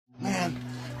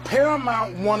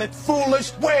Paramount wanted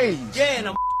foolish ways. Yeah, and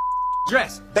a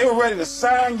dress. They were ready to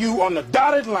sign you on the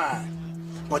dotted line,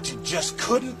 but you just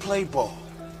couldn't play ball.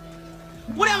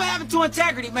 Whatever happened to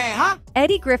integrity, man, huh?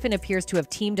 Eddie Griffin appears to have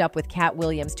teamed up with Katt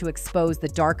Williams to expose the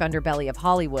dark underbelly of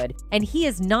Hollywood, and he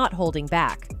is not holding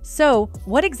back. So,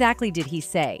 what exactly did he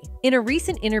say? In a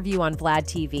recent interview on Vlad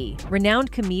TV,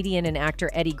 renowned comedian and actor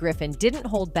Eddie Griffin didn't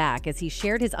hold back as he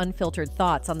shared his unfiltered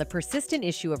thoughts on the persistent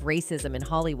issue of racism in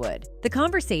Hollywood. The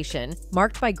conversation,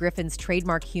 marked by Griffin's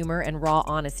trademark humor and raw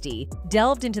honesty,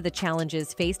 delved into the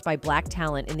challenges faced by Black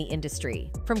talent in the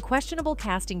industry. From questionable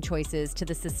casting choices to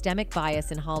the systemic bias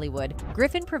in Hollywood,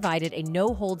 Griffin provided a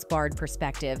no-holds-barred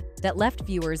perspective that left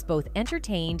viewers both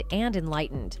entertained and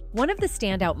enlightened. One of the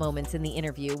standout moments in the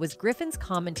interview was Griffin's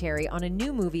commentary on a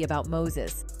new movie about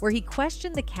Moses, where he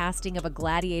questioned the casting of a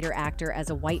gladiator actor as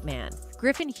a white man.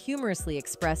 Griffin humorously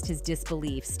expressed his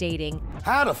disbelief, stating,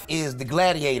 "How the f is the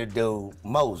gladiator dude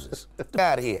Moses? Get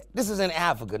out of here. This is in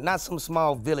Africa, not some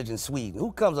small village in Sweden.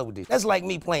 Who comes up with this? That's like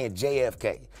me playing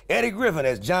JFK. Eddie Griffin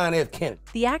as John F. Kennedy."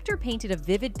 The actor painted a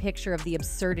vivid picture of the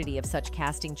absurdity of such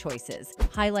casting choices,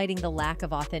 highlighting the lack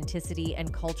of authenticity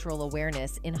and cultural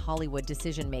awareness in Hollywood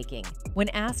decision-making. When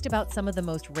asked about some of the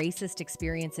most racist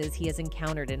experiences he has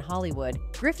encountered in Hollywood,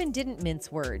 Griffin didn't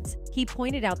mince words. He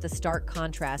pointed out the stark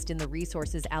contrast in the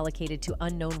resources allocated to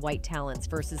unknown white talents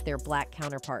versus their Black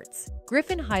counterparts.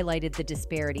 Griffin highlighted the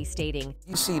disparity, stating,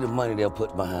 "You see the money they'll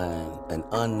put behind an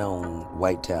unknown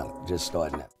white talent just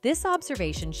starting out." This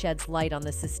observation sheds light on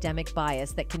the systemic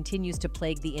bias that continues to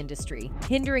plague the industry,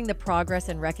 hindering the progress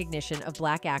and recognition of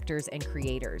Black actors and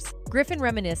creators. Griffin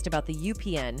reminisced about the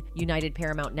UPN, United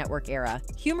Paramount Network era,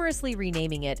 humorously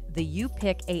renaming it the You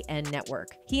Pick AN Network.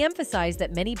 He emphasized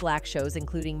that many Black shows,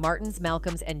 including Martin's,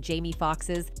 Malcolm's, and Jamie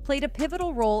Foxx's, played a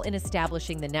pivotal role in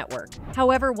establishing the network.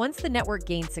 However, once the network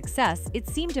gained success, it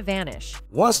seemed to vanish.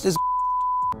 Once this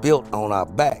built on our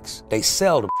backs, they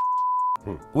sell the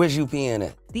Where's UPN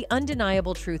at? The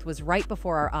undeniable truth was right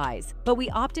before our eyes, but we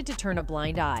opted to turn a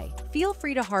blind eye. Feel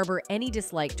free to harbor any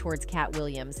dislike towards Katt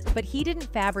Williams, but he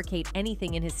didn't fabricate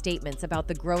anything in his statements about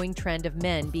the growing trend of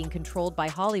men being controlled by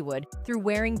Hollywood through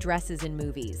wearing dresses in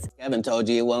movies. Kevin told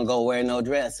you he wasn't gonna wear no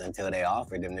dress until they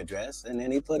offered him the dress, and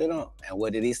then he put it on. And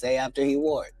what did he say after he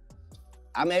wore it?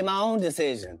 "I made my own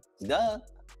decision." Duh.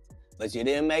 But you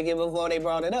didn't make it before they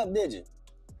brought it up, did you?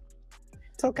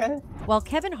 It's okay. While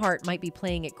Kevin Hart might be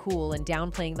playing it cool and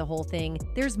downplaying the whole thing,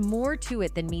 there's more to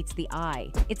it than meets the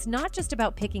eye. It's not just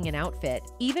about picking an outfit.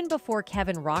 Even before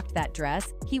Kevin rocked that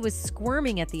dress, he was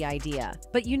squirming at the idea.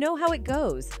 But you know how it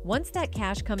goes. Once that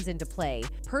cash comes into play,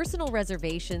 personal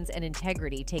reservations and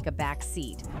integrity take a back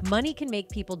seat. Money can make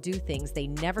people do things they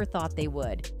never thought they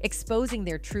would, exposing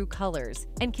their true colors.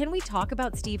 And can we talk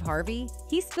about Steve Harvey?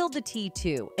 He spilled the tea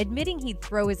too, admitting he'd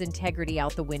throw his integrity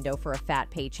out the window for a fat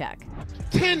paycheck.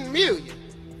 10 million.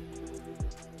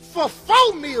 For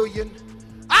 4 million,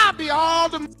 I'll be all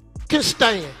the can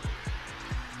stand.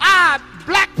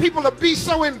 Black people will be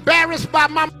so embarrassed by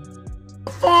my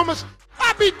performance.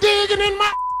 I'll be digging in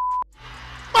my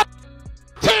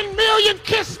 10 million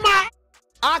kiss my.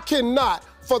 I cannot,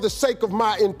 for the sake of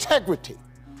my integrity,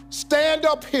 stand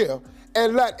up here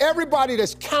and let everybody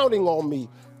that's counting on me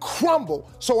crumble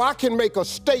so I can make a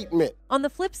statement. On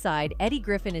the flip side, Eddie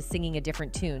Griffin is singing a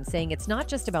different tune, saying it's not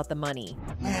just about the money.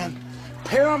 Man,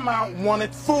 Paramount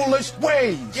wanted foolish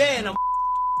ways. Yeah, and a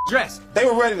dress. They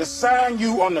were ready to sign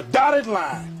you on the dotted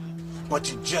line,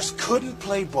 but you just couldn't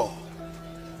play ball.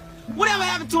 Whatever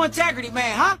happened to integrity,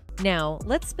 man, huh? Now,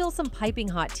 let's spill some piping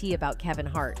hot tea about Kevin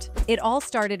Hart. It all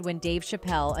started when Dave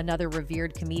Chappelle, another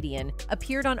revered comedian,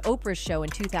 appeared on Oprah's show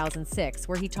in 2006,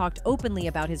 where he talked openly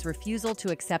about his refusal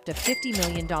to accept a $50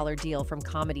 million deal from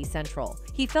Comedy Central.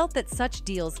 He felt that such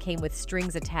deals came with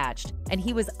strings attached, and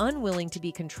he was unwilling to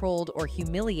be controlled or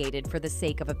humiliated for the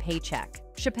sake of a paycheck.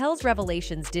 Chappelle's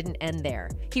revelations didn't end there.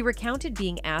 He recounted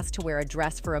being asked to wear a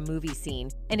dress for a movie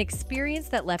scene, an experience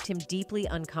that left him deeply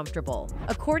uncomfortable.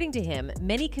 According to him,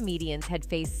 many comedians had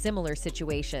faced similar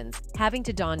situations, having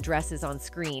to don dresses on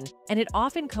screen, and it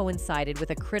often coincided with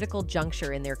a critical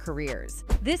juncture in their careers.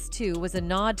 This, too, was a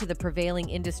nod to the prevailing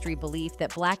industry belief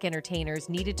that Black entertainers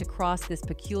needed to cross this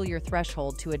peculiar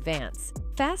threshold to advance.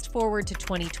 Fast forward to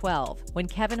 2012, when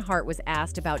Kevin Hart was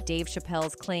asked about Dave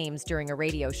Chappelle's claims during a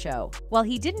radio show. While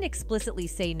he didn't explicitly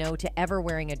say no to ever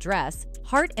wearing a dress,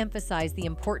 Hart emphasized the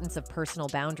importance of personal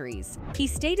boundaries. He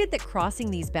stated that crossing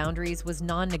these boundaries was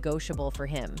non-negotiable for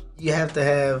him. You have to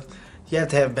have You have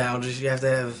to have boundaries. You have to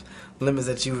have limits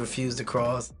that you refuse to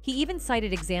cross. He even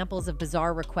cited examples of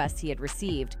bizarre requests he had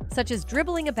received, such as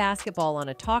dribbling a basketball on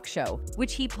a talk show,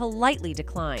 which he politely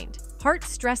declined. Hart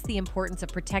stressed the importance of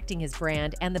protecting his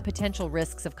brand and the potential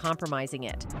risks of compromising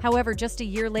it. However, just a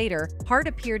year later, Hart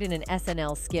appeared in an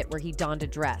SNL skit where he donned a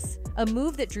dress, a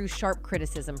move that drew sharp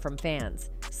criticism from fans.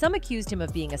 Some accused him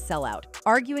of being a sellout,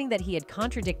 arguing that he had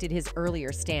contradicted his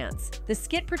earlier stance. The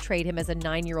skit portrayed him as a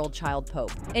 9-year-old child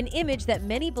pope, an image that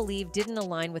many believe didn't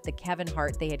align with the Kevin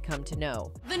Hart they had come to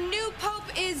know. The new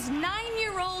pope is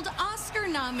 9-year-old Oscar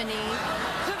nominee,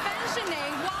 Kevinhart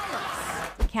Williams.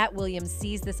 Katt Williams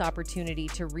seized this opportunity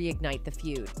to reignite the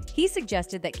feud. He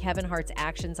suggested that Kevin Hart's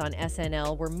actions on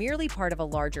SNL were merely part of a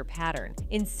larger pattern,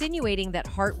 insinuating that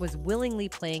Hart was willingly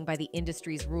playing by the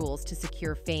industry's rules to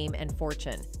secure fame and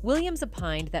fortune. Williams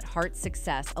opined that Hart's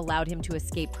success allowed him to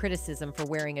escape criticism for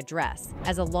wearing a dress,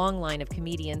 as a long line of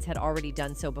comedians had already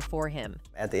done so before him.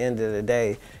 At the end of the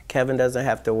day, Kevin doesn't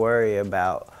have to worry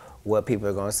about what people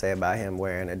are going to say about him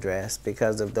wearing a dress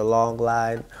because of the long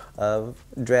line of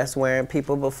dress-wearing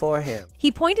people before him.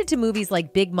 He pointed to movies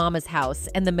like Big Mama's House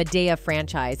and the Medea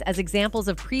franchise as examples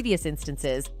of previous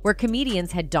instances where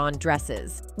comedians had donned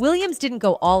dresses. Williams didn't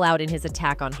go all out in his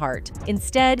attack on Hart.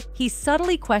 Instead, he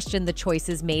subtly questioned the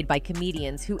choices made by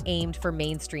comedians who aimed for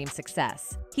mainstream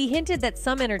success. He hinted that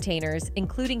some entertainers,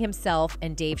 including himself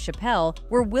and Dave Chappelle,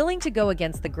 were willing to go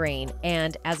against the grain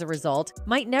and, as a result,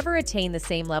 might never attain the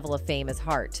same level of fame as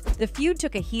Hart. The feud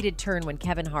took a heated turn when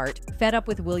Kevin Hart, fed up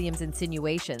with Williams'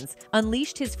 insinuations,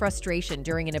 unleashed his frustration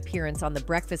during an appearance on the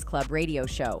Breakfast Club radio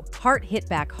show. Hart hit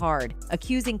back hard,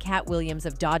 accusing Katt Williams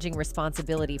of dodging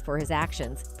responsibility for his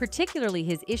actions, particularly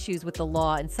his issues with the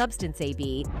law and substance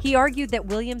AB. He argued that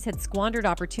Williams had squandered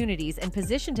opportunities and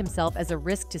positioned himself as a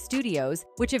risk to studios,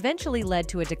 which eventually led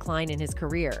to a decline in his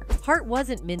career. Hart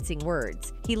wasn't mincing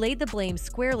words. He laid the blame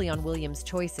squarely on Williams'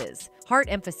 choices. Hart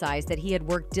emphasized that he had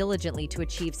worked diligently to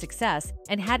achieve success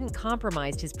and hadn't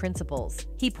compromised his principles.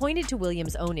 He pointed to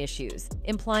Williams' own issues,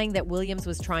 implying that Williams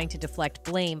was trying to deflect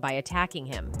blame by attacking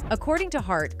him. According to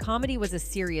Hart, comedy was a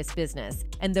serious business,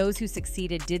 and those who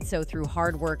succeeded did so through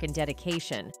hard work and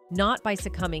dedication, not by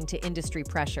succumbing to industry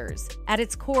pressures. At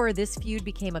its core, this feud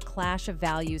became a clash of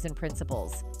values and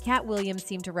principles. Katt Williams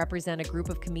seemed to represent a group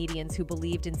of comedians who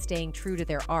believed in staying true to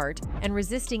their art and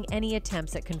resisting any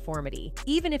attempts at conformity,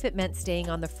 even if it meant staying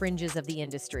on the fringes of the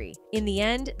industry. In the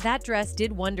end, that dress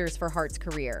did wonders for Hart's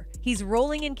career. He's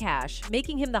rolling in cash,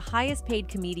 making him the highest-paid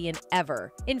comedian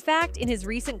ever. In fact, in his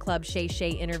recent Club Shay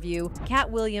Shay interview, Katt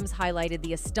Williams highlighted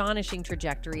the astonishing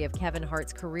trajectory of Kevin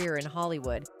Hart's career in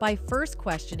Hollywood by first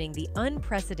questioning the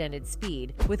unprecedented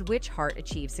speed with which Hart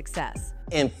achieved success.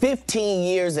 In 15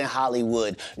 years in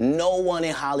Hollywood, no one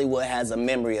in Hollywood has a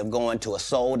memory of going to a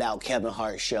sold-out Kevin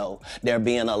Hart show, there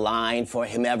being a line for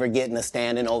him ever getting a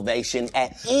standing ovation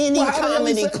at any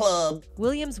comedy club.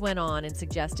 Williams went on and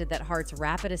suggested that Hart's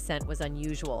rapid ascent was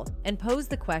unusual and posed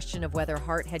the question of whether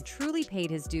Hart had truly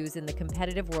paid his dues in the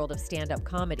competitive world of stand-up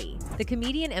comedy. The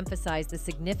comedian emphasized the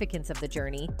significance of the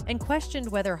journey and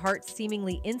questioned whether Hart's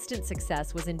seemingly instant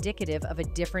success was indicative of a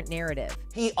different narrative.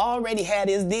 He already had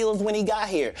his deals when he got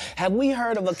here. Have we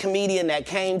heard of a comedian that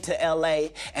came to LA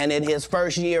and in his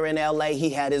first year in LA,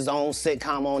 he had his own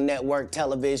sitcom on network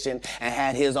television and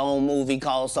had his own movie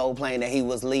called Soul Plane that he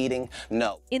was leading?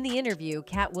 No. In the interview,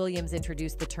 Katt Williams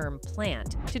introduced the term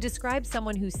plant to describe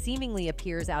someone who seemingly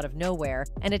appears out of nowhere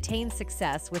and attains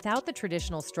success without the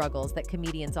traditional struggles that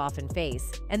comedians often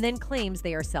face, and then claims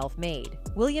they are self-made.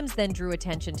 Williams then drew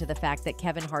attention to the fact that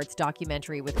Kevin Hart's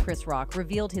documentary with Chris Rock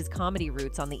revealed his comedy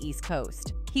roots on the East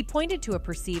Coast. He pointed to a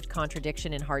perceived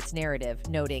contradiction in Hart's narrative,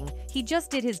 noting, "He just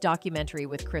did his documentary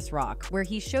with Chris Rock, where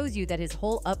he shows you that his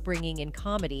whole upbringing in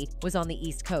comedy was on the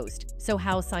East Coast. So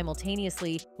how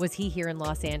simultaneously was he here in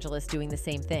Los Angeles doing the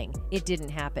same thing? It didn't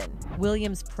happen."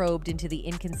 Williams probed into the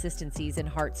inconsistencies in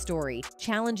Hart's story,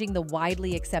 challenging the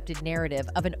widely accepted narrative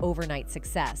of an overnight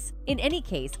success. In any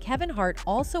case, Kevin Hart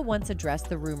also once addressed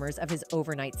the rumors of his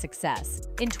overnight success.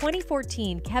 In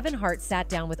 2014, Kevin Hart sat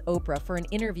down with Oprah for an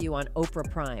interview on Oprah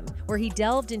Prime, where he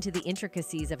delved into the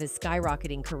intricacies of his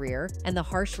skyrocketing career and the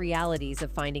harsh realities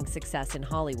of finding success in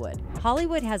Hollywood.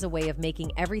 Hollywood has a way of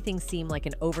making everything seem like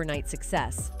an overnight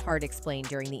success, Hart explained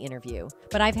during the interview.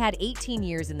 "But I've had 18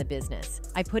 years in the business.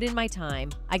 I put in my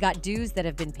time. I got dues that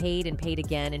have been paid and paid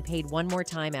again and paid one more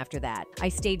time after that. I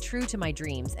stayed true to my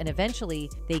dreams, and eventually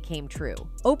they came true."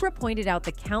 Oprah pointed out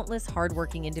the countless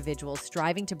hardworking individuals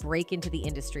striving to break into the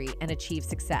industry and achieve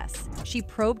success. She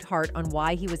probed Hart on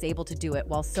why he was able to do it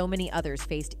while so many others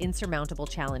faced insurmountable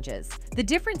challenges. The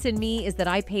difference in me is that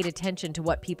I paid attention to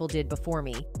what people did before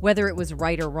me, whether it was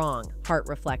right or wrong, Hart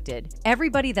reflected.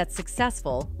 Everybody that's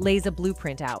successful lays a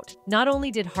blueprint out. Not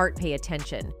only did Hart pay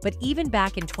attention, but even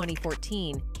back in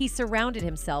 2014, he surrounded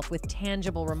himself with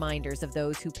tangible reminders of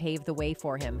those who paved the way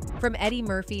for him, from Eddie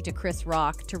Murphy to Chris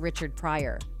Rock to Richard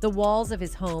Pryor. The walls of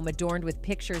his home, adorned with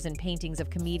pictures and paintings of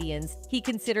comedians he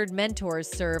considered mentors,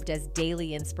 served as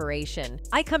daily inspiration.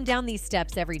 I come down these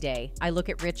steps every day. I look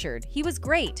at Richard. He was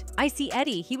great. I see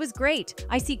Eddie. He was great.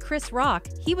 I see Chris Rock.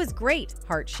 He was great,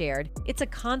 Hart shared. It's a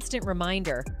constant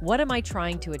reminder. What am I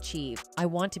trying to achieve? I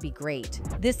want to be great.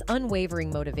 This unwavering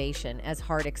motivation, as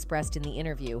Hart expressed in the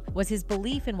interview, was his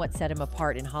belief in what set him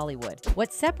apart in Hollywood.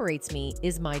 What separates me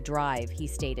is my drive, he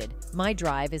stated. My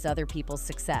drive is other people's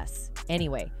success.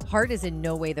 Anyway, Hart is in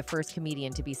no way the first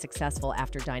comedian to be successful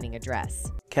after dining a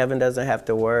dress. Kevin doesn't have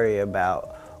to worry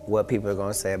about what people are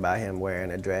going to say about him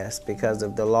wearing a dress because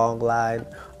of the long line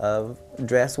of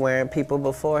dress-wearing people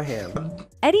before him.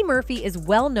 Eddie Murphy is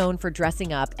well known for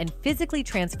dressing up and physically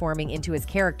transforming into his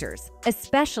characters,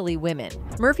 especially women.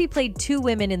 Murphy played 2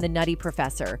 women in The Nutty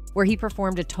Professor, where he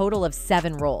performed a total of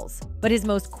 7 roles. But his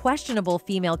most questionable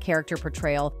female character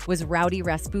portrayal was Rowdy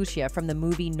Rasputia from the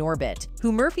movie Norbit,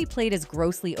 who Murphy played as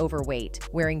grossly overweight,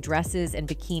 wearing dresses and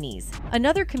bikinis.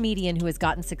 Another comedian who has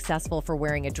gotten successful for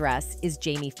wearing a dress is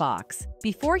Jamie Foxx.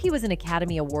 Before he was an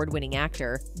Academy Award-winning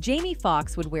actor, Jamie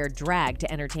Foxx would wear drag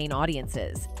to entertain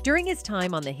audiences. During his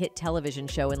time on the hit television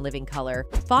show In Living Color,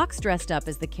 Foxx dressed up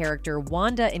as the character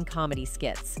Wanda in comedy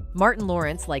skits. Martin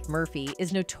Lawrence, like Murphy,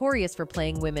 is notorious for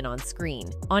playing women on screen.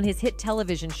 On his hit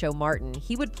television show Martin,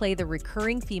 he would play the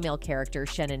recurring female character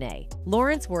Shanae.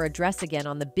 Lawrence wore a dress again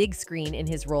on the big screen in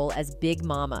his role as Big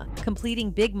Mama, completing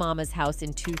Big Mama's House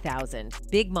in 2000,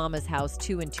 Big Mama's House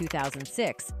 2 in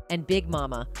 2006, and Big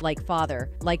Mama, Like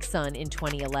Father, Like Son in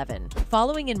 2011.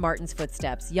 Following in Martin's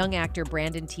footsteps, young actor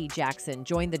Brandon T. Jackson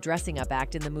joined the dressing-up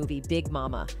act in the movie Big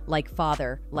Mama, Like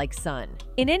Father, Like Son.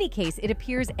 In any case, it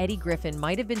appears Eddie Griffin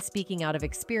might have been speaking out of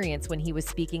experience when he was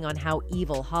speaking on how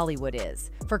evil Hollywood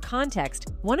is. For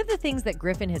context, one of the things that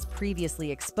Griffin has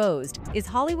previously exposed is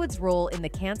Hollywood's role in the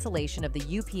cancellation of the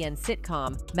UPN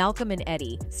sitcom Malcolm and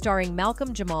Eddie, starring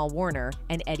Malcolm Jamal Warner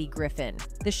and Eddie Griffin.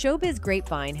 The showbiz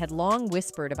grapevine had long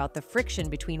whispered about the friction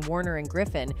between Warner and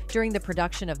Griffin during the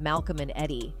production of Malcolm and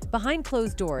Eddie. Behind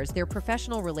closed doors, their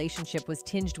professional relationship was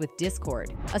tinged with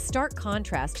discord, a stark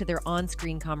contrast to their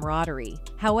on-screen camaraderie.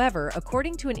 However,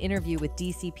 according to an interview with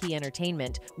DCP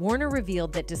Entertainment, Warner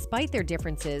revealed that despite their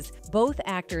differences, both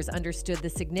actors understood the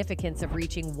significance of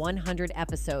reaching 100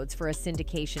 episodes for a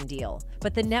syndication deal.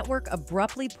 But the network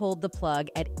abruptly pulled the plug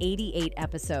at 88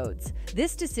 episodes.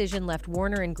 This decision left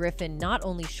Warner and Griffin not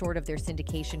only short of their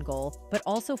syndication goal, but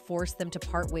also forced them to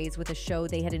part ways with a show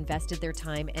they had invested their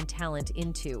time and talent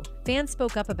into. Fans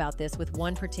spoke up about this, with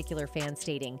one particular fan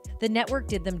stating, "The network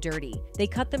did them dirty. They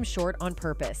cut them short on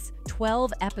purpose.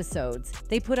 12 episodes.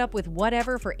 They put up with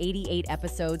whatever for 88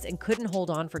 episodes and couldn't hold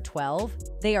on for 12?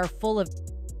 They are full of...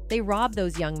 They robbed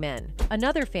those young men."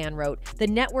 Another fan wrote, "The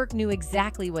network knew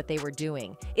exactly what they were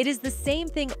doing. It is the same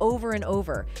thing over and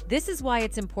over. This is why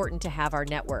it's important to have our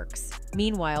networks."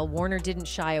 Meanwhile, Warner didn't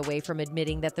shy away from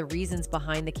admitting that the reasons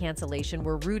behind the cancellation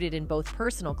were rooted in both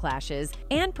personal clashes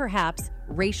and perhaps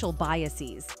racial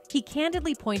biases. He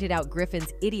candidly pointed out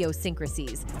Griffin's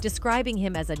idiosyncrasies, describing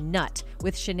him as a nut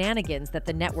with shenanigans that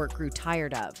the network grew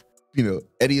tired of. You know,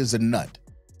 Eddie is a nut.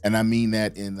 And I mean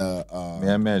that in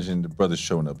I imagine the brothers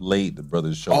showing up late, the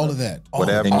brothers showing all up, of that.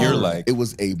 Whatever. And you're like, it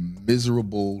was a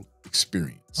miserable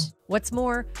experience. What's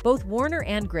more, both Warner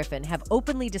and Griffin have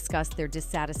openly discussed their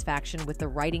dissatisfaction with the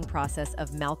writing process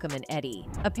of Malcolm and Eddie.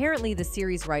 Apparently, the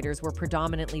series writers were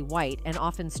predominantly white and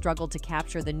often struggled to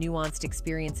capture the nuanced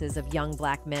experiences of young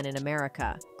black men in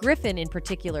America. Griffin, in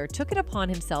particular, took it upon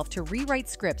himself to rewrite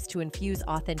scripts to infuse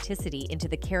authenticity into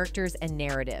the characters and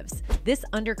narratives. This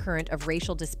undercurrent of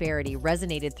racial disparity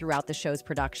resonated throughout the show's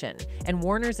production, and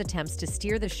Warner's attempts to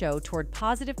steer the show toward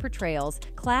positive portrayals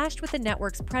clashed with the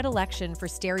network's predilection for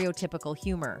stereotypical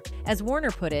humor. As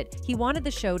Warner put it, he wanted the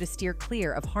show to steer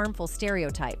clear of harmful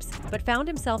stereotypes, but found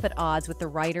himself at odds with the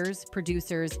writers,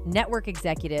 producers, network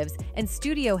executives, and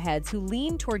studio heads who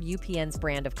leaned toward UPN's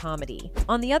brand of comedy.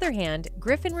 On the other hand,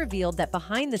 Griffin revealed that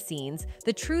behind the scenes,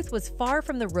 the truth was far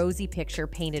from the rosy picture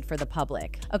painted for the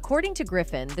public. According to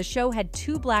Griffin, the show had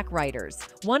 2 black writers,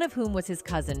 one of whom was his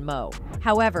cousin Mo.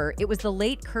 However, it was the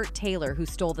late Kurt Taylor who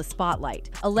stole the spotlight,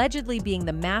 allegedly being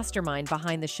the mastermind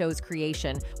behind the show's creation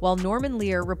production, while Norman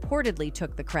Lear reportedly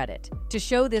took the credit. To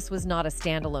show this was not a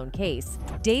standalone case,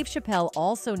 Dave Chappelle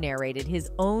also narrated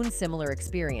his own similar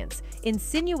experience,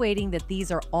 insinuating that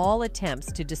these are all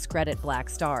attempts to discredit black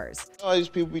stars. All these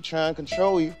people be trying to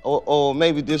control you or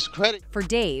maybe discredit. For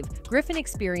Dave, Griffin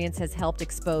experience has helped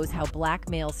expose how black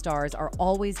male stars are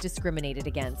always discriminated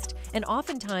against and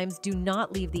oftentimes do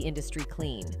not leave the industry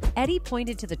clean. Eddie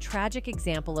pointed to the tragic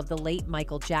example of the late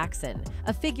Michael Jackson,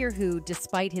 a figure who,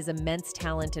 despite his immense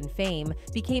talent and fame,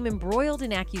 became embroiled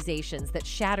in accusations that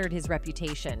shattered his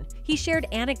reputation. He shared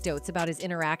anecdotes about his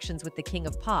interactions with the King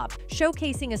of Pop,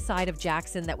 showcasing a side of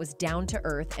Jackson that was down to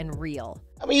earth and real.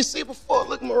 I mean, you see before,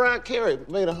 look, Mariah Carey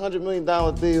made a $100 million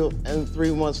deal, and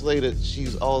 3 months later,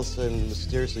 she's all of a sudden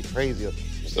mysteriously crazy.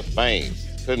 It's the fame.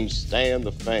 Couldn't stand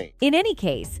the fame. In any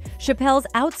case, Chappelle's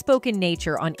outspoken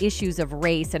nature on issues of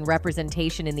race and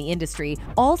representation in the industry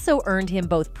also earned him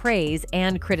both praise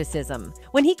and criticism.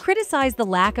 When he criticized the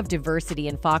lack of diversity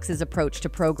in Fox's approach to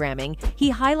programming,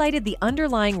 he highlighted the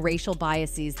underlying racial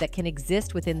biases that can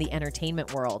exist within the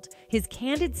entertainment world. His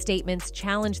candid statements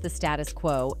challenged the status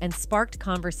quo and sparked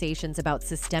conversations about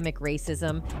systemic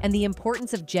racism and the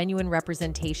importance of genuine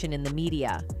representation in the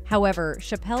media. However,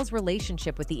 Chappelle's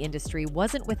relationship with the industry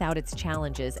wasn't without its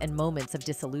challenges and moments of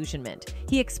disillusionment.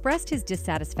 He expressed his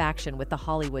dissatisfaction with the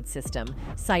Hollywood system,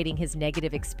 citing his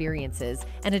negative experiences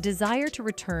and a desire to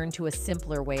return to a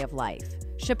simpler way of life.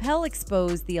 Chappelle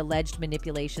exposed the alleged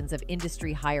manipulations of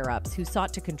industry higher-ups who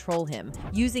sought to control him,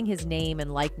 using his name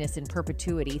and likeness in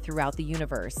perpetuity throughout the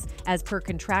universe, as per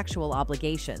contractual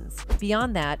obligations.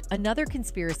 Beyond that, another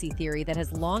conspiracy theory that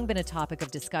has long been a topic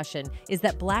of discussion is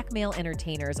that black male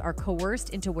entertainers are coerced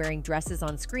into wearing dresses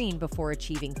on screen before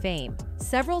achieving fame.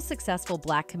 Several successful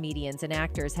black comedians and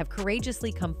actors have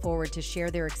courageously come forward to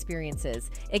share their experiences,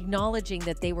 acknowledging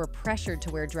that they were pressured to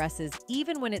wear dresses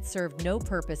even when it served no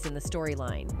purpose in the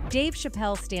storyline. Dave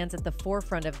Chappelle stands at the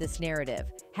forefront of this narrative,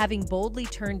 having boldly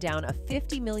turned down a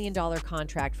 $50 million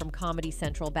contract from Comedy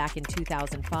Central back in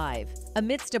 2005.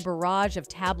 Amidst a barrage of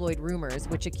tabloid rumors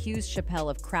which accused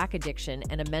Chappelle of crack addiction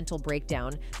and a mental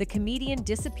breakdown, the comedian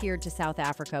disappeared to South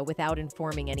Africa without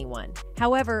informing anyone.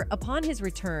 However, upon his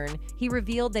return, he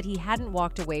revealed that he hadn't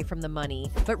walked away from the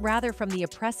money, but rather from the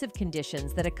oppressive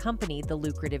conditions that accompanied the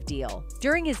lucrative deal.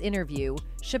 During his interview,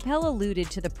 Chappelle alluded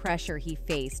to the pressure he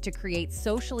faced to create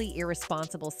socially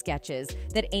irresponsible sketches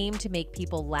that aimed to make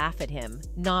people laugh at him,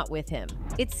 not with him.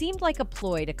 It seemed like a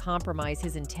ploy to compromise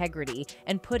his integrity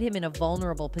and put him in a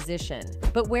vulnerable position.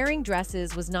 But wearing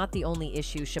dresses was not the only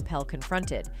issue Chappelle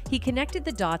confronted. He connected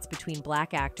the dots between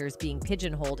black actors being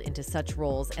pigeonholed into such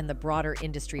roles and the broader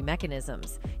industry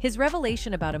mechanisms. His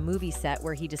revelation about a movie set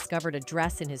where he discovered a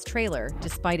dress in his trailer,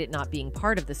 despite it not being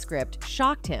part of the script,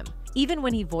 shocked him. Even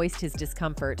when he voiced his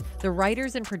discomfort, the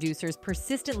writers and producers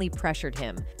persistently pressured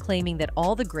him, claiming that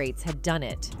all the greats had done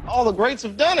it. All the greats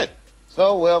have done it.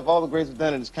 So, well, if all the greats have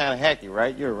done it, it's kind of hacky,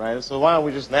 right? You're a writer, so why don't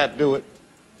we just not do it?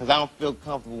 Because I don't feel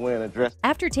comfortable wearing a dress.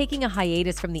 After taking a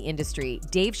hiatus from the industry,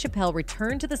 Dave Chappelle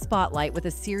returned to the spotlight with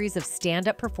a series of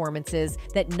stand-up performances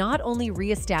that not only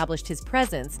re-established his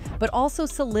presence, but also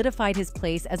solidified his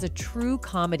place as a true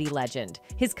comedy legend.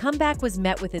 His comeback was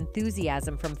met with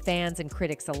enthusiasm from fans and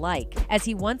critics alike, as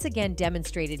he once again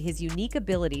demonstrated his unique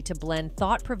ability to blend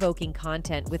thought-provoking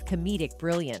content with comedic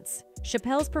brilliance.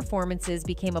 Chappelle's performances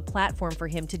became a platform for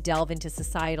him to delve into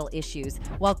societal issues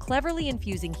while cleverly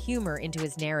infusing humor into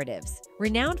his narratives.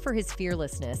 Renowned for his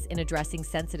fearlessness in addressing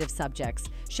sensitive subjects,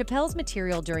 Chappelle's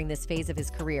material during this phase of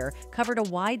his career covered a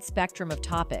wide spectrum of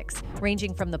topics,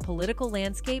 ranging from the political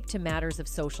landscape to matters of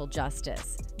social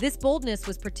justice. This boldness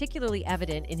was particularly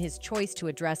evident in his choice to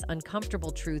address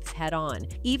uncomfortable truths head-on,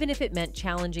 even if it meant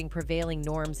challenging prevailing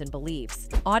norms and beliefs.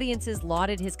 Audiences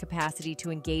lauded his capacity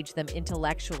to engage them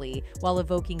intellectually while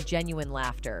evoking genuine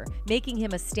laughter, making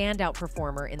him a standout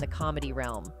performer in the comedy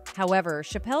realm. However,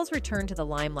 Chappelle's return to the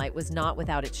limelight was not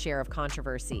without its share of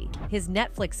controversy. His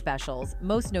Netflix specials,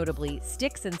 most notably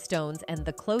Sticks and Stones and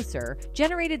The Closer,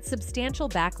 generated substantial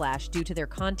backlash due to their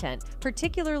content,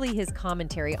 particularly his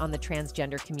commentary on the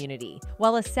transgender community.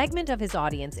 While a segment of his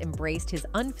audience embraced his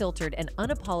unfiltered and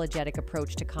unapologetic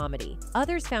approach to comedy,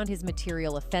 others found his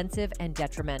material offensive and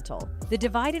detrimental. The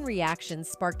divide in reactions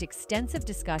sparked extensive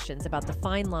discussions about the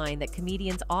fine line that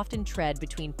comedians often tread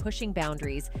between pushing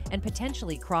boundaries and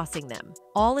potentially crossing them.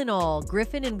 All in all,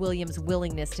 Griffin and Williams'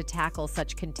 willingness to tackle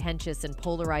such contentious and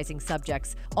polarizing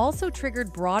subjects also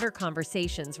triggered broader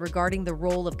conversations regarding the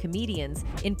role of comedians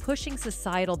in pushing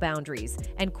societal boundaries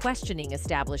and questioning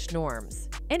established norms.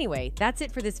 Anyway, that's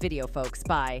it for this video, folks.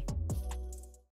 Bye.